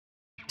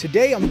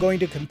Today I'm going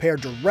to compare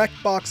direct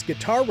box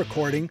guitar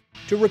recording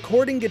to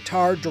recording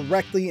guitar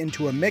directly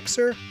into a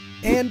mixer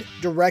and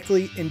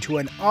directly into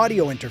an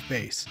audio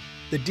interface.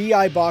 The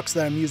DI box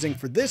that I'm using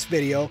for this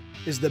video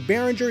is the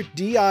Behringer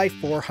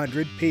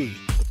DI400p.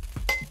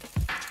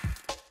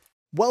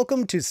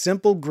 Welcome to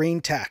Simple Green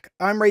Tech.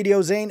 I'm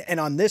Radio Zane, and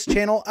on this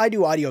channel I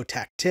do audio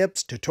tech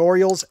tips,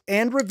 tutorials,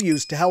 and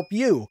reviews to help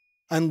you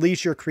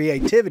unleash your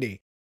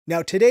creativity.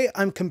 Now today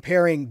I'm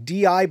comparing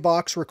DI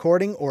box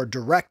recording or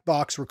direct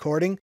box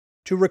recording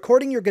to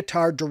recording your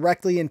guitar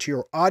directly into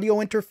your audio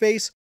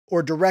interface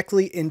or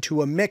directly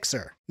into a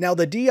mixer. Now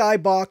the DI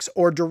box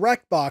or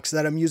direct box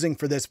that I'm using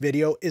for this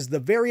video is the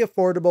very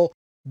affordable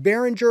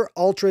Behringer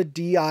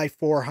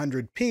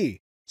Ultra-di400p.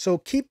 So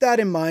keep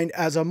that in mind,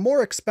 as a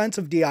more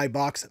expensive DI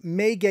box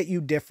may get you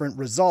different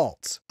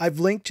results. I've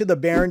linked to the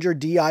Behringer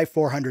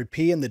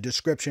DI400p in the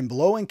description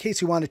below in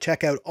case you want to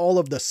check out all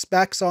of the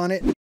specs on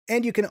it.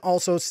 And you can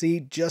also see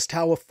just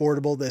how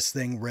affordable this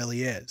thing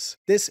really is.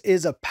 This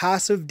is a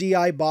passive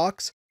DI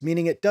box,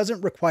 meaning it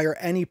doesn't require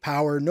any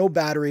power, no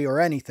battery or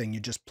anything.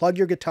 You just plug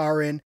your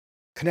guitar in,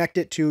 connect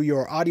it to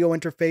your audio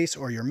interface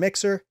or your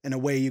mixer, and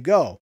away you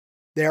go.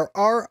 There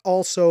are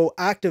also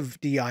active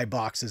DI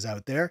boxes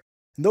out there,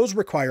 and those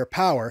require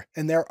power,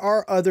 and there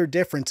are other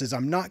differences.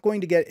 I'm not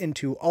going to get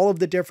into all of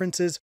the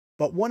differences,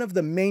 but one of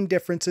the main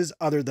differences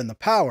other than the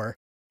power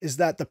is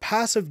that the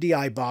passive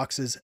DI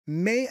boxes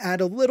may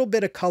add a little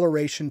bit of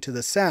coloration to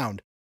the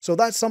sound. So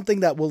that's something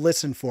that we'll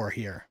listen for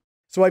here.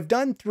 So I've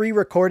done 3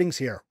 recordings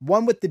here,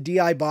 one with the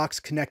DI box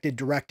connected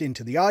direct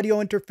into the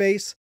audio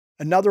interface,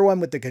 another one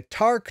with the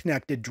guitar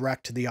connected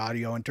direct to the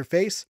audio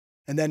interface,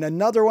 and then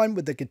another one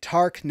with the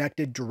guitar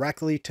connected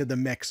directly to the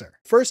mixer.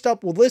 First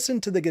up, we'll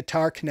listen to the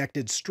guitar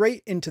connected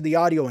straight into the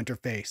audio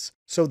interface.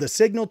 So the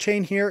signal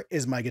chain here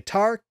is my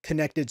guitar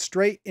connected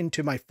straight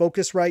into my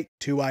FOCUSRITE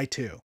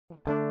 2i2.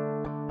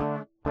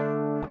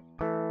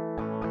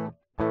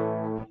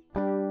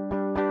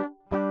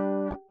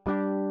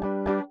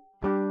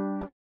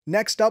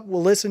 Next up,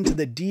 we'll listen to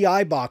the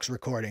DI box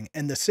recording,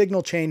 and the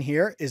signal chain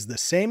here is the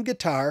same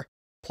guitar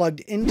plugged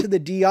into the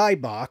DI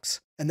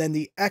box, and then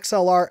the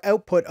XLR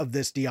output of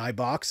this DI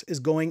box is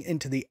going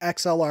into the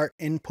XLR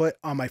input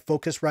on my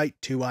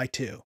FOCUSRITE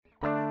 2i2.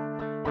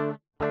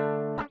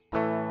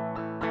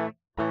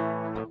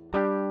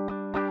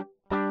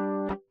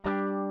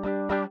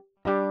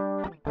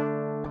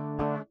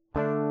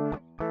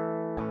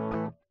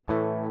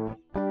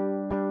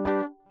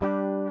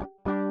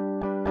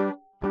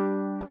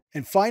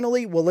 And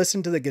finally, we'll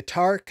listen to the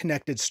guitar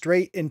connected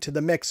straight into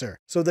the mixer.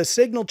 So the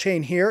signal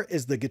chain here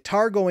is the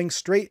guitar going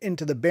straight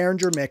into the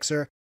Behringer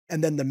mixer,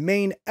 and then the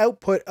main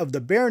output of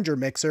the Behringer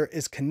mixer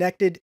is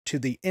connected to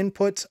the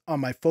inputs on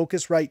my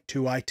FOCUSRITE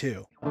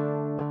 2i2.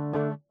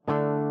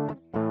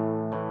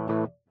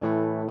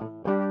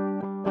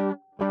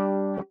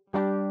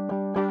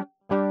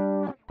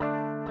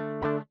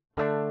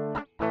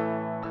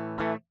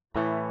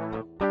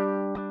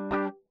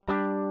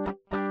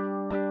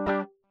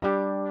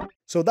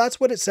 So that's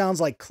what it sounds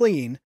like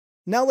clean.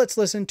 Now let's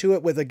listen to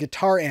it with a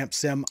guitar amp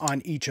sim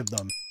on each of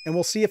them, and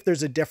we'll see if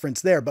there's a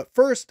difference there. But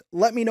first,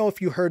 let me know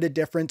if you heard a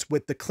difference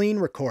with the clean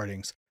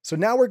recordings. So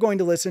now we're going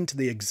to listen to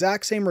the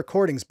exact same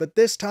recordings, but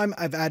this time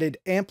I've added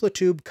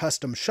Amplitude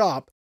Custom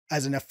Shop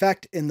as an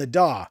effect in the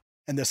DAW,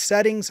 and the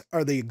settings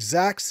are the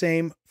exact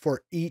same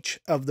for each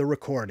of the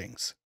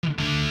recordings.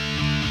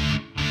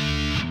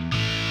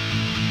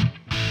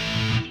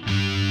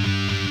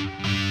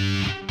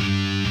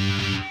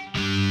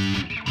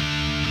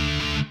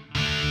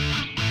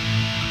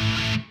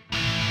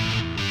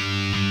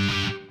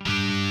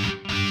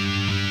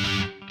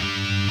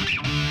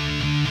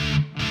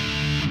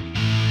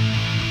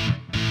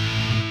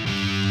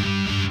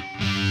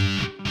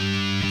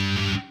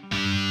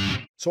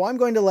 So I'm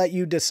going to let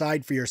you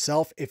decide for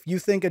yourself if you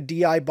think a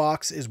DI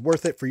box is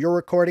worth it for your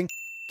recording.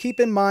 Keep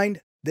in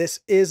mind,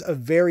 this is a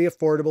very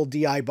affordable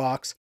DI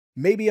box.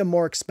 Maybe a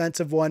more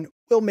expensive one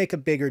will make a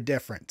bigger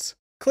difference.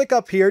 Click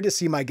up here to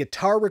see my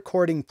guitar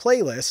recording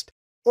playlist,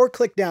 or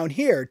click down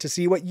here to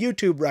see what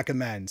YouTube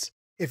recommends.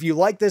 If you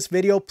like this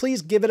video,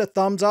 please give it a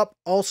thumbs up.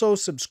 Also,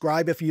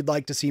 subscribe if you'd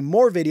like to see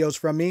more videos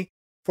from me.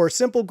 For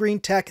Simple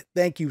Green Tech,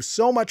 thank you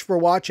so much for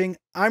watching.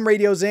 I'm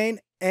Radio Zane,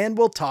 and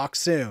we'll talk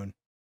soon.